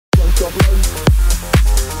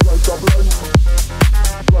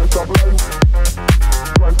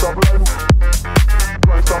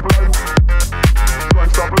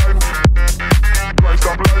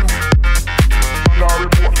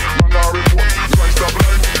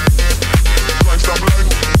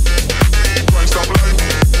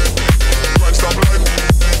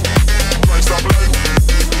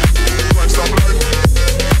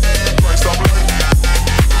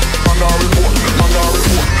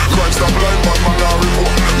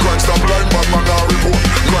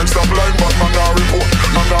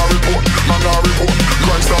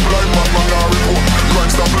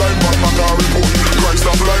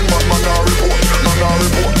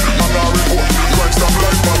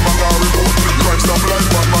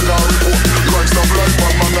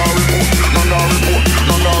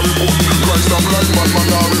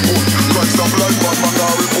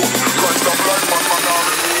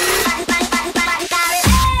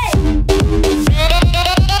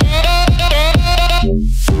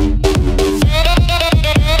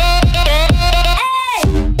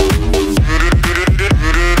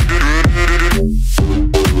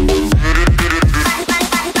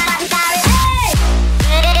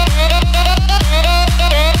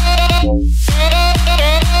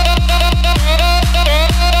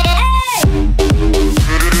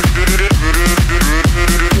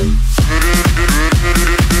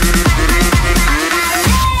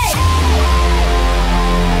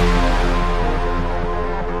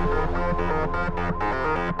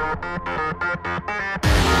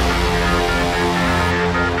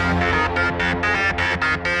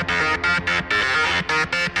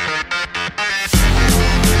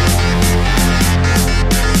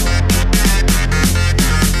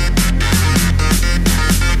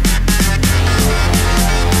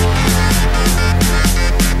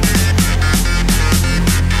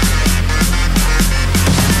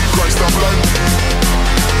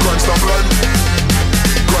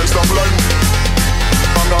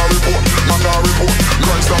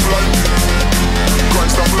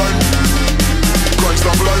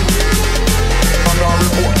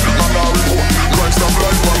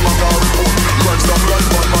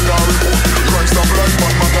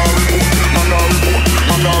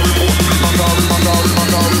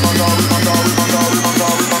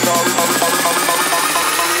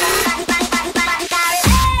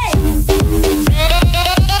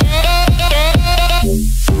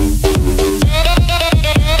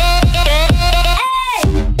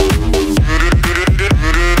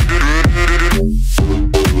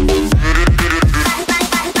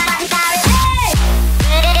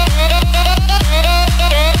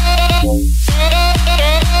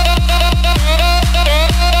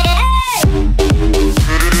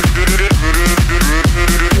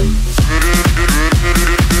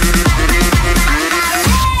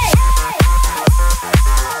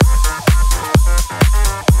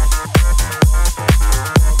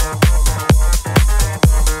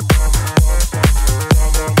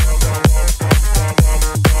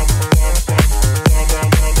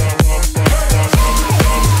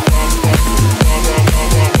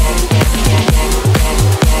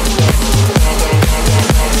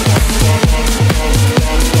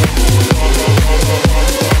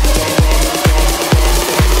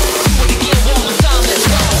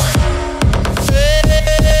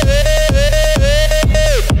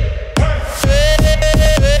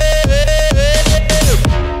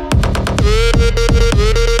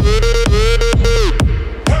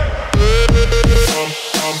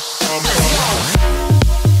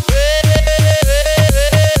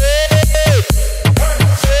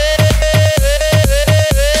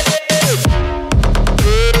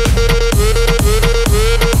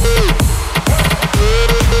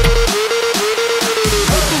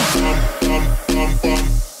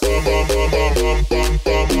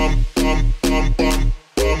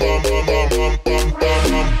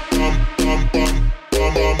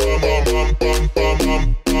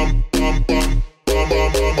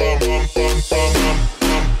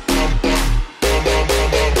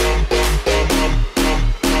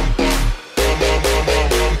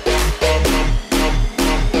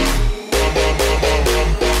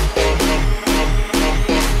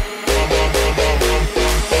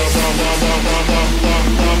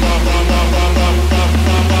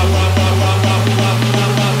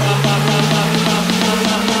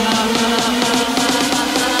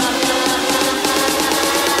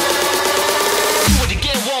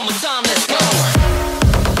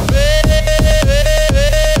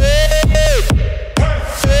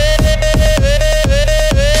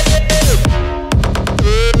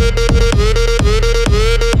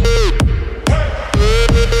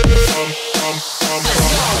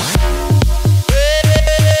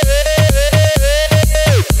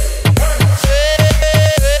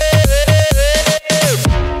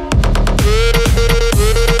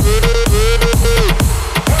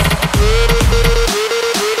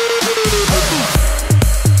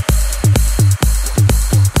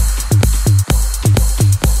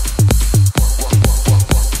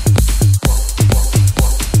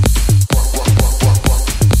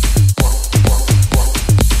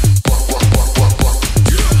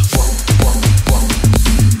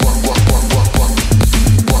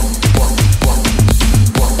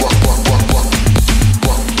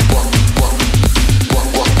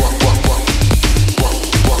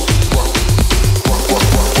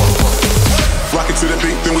to the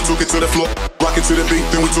beat, then we took it to the floor. Rock it to the beat,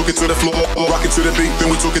 then we took it to the floor. Rock it to the beat,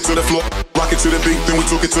 then we took it to the floor. Rock it to the beat, then we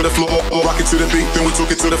took it to the floor. Rock it to the beat, then we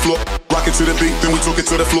took it to the floor. Rock it to the beat, then we took it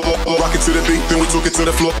to the floor. Rock it to the beat, then we took it to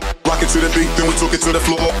the floor. Rock it to the beat, then we took it to the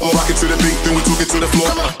floor. Rock it to the beat, then we took it to the floor.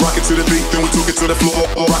 Rock it to the beat, then we took it to the floor.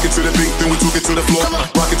 Rock it to the beat, then we took it to the floor.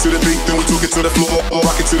 Rock it to the beat, then we took it to the floor.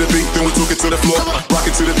 Rock it to the beat, then we took it to the floor. Rock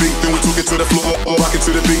it to the beat, then we took it to the floor. Rock it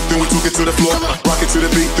to the beat, then we took it to the floor. Rock it to the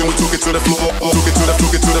beat, then we took it to the floor. Took it to the,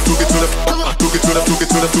 took it to the, took it to the, took it to the, took it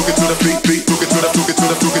to the, took it to the beat, beat. Took it to the, took it to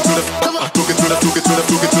the, took it to the, took it to the, took it to the,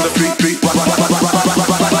 took it to the beat, beat.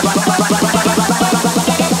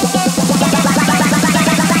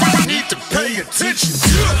 Need to pay attention.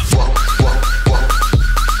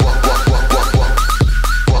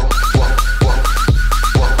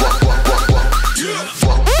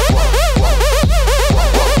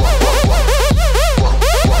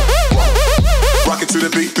 Rock it to the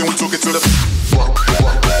beat, then we took it to the.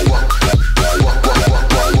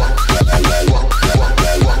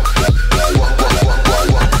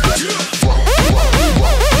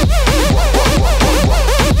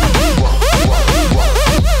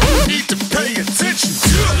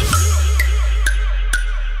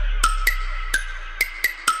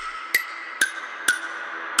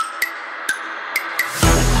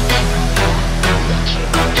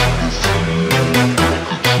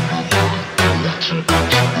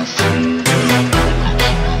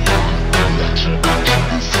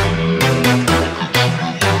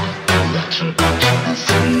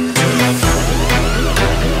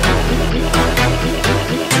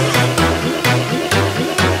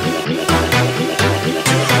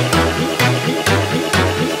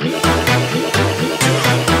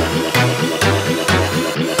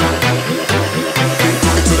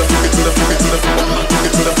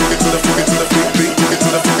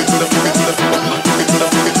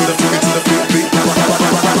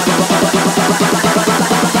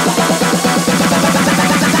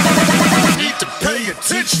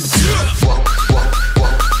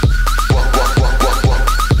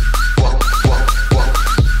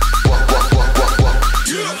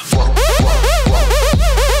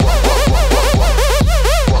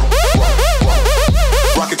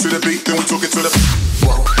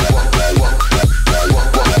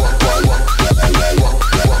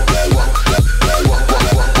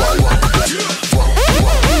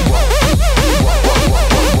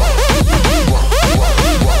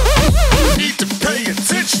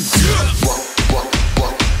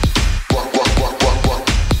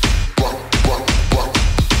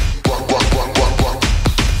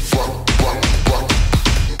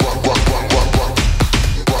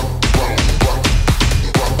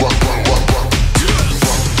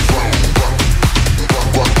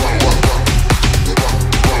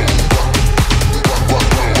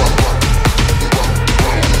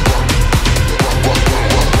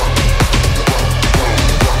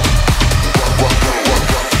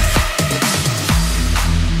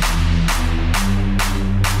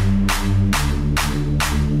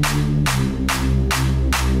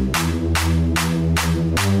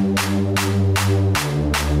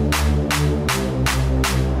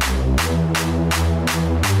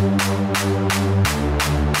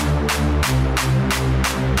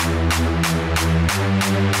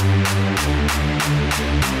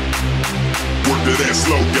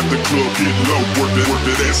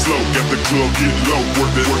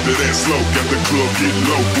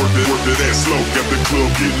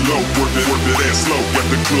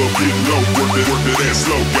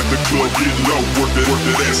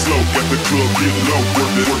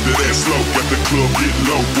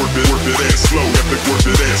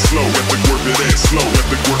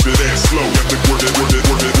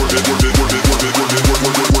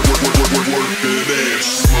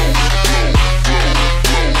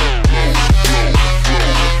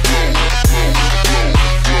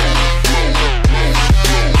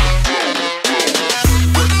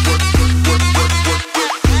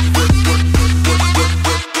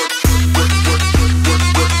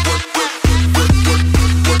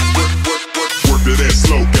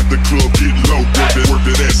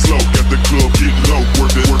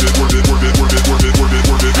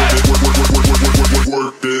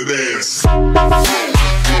 Work that ass.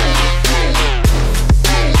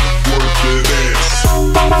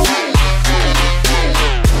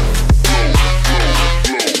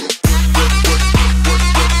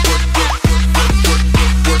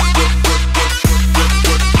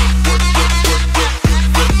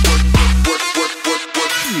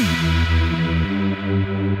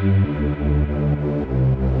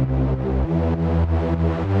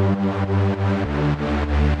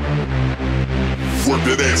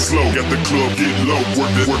 club get low,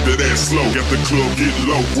 work that ass slow. Got the club get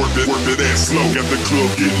low, work that ass slow. Got the club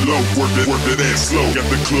get low, work that ass slow. Got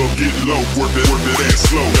the club get low, work that ass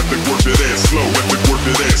slow. Got the work that ass slow, got the work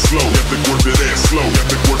that ass slow. Got the work that ass slow. Got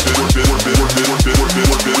the work that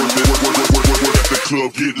got the club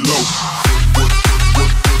get low.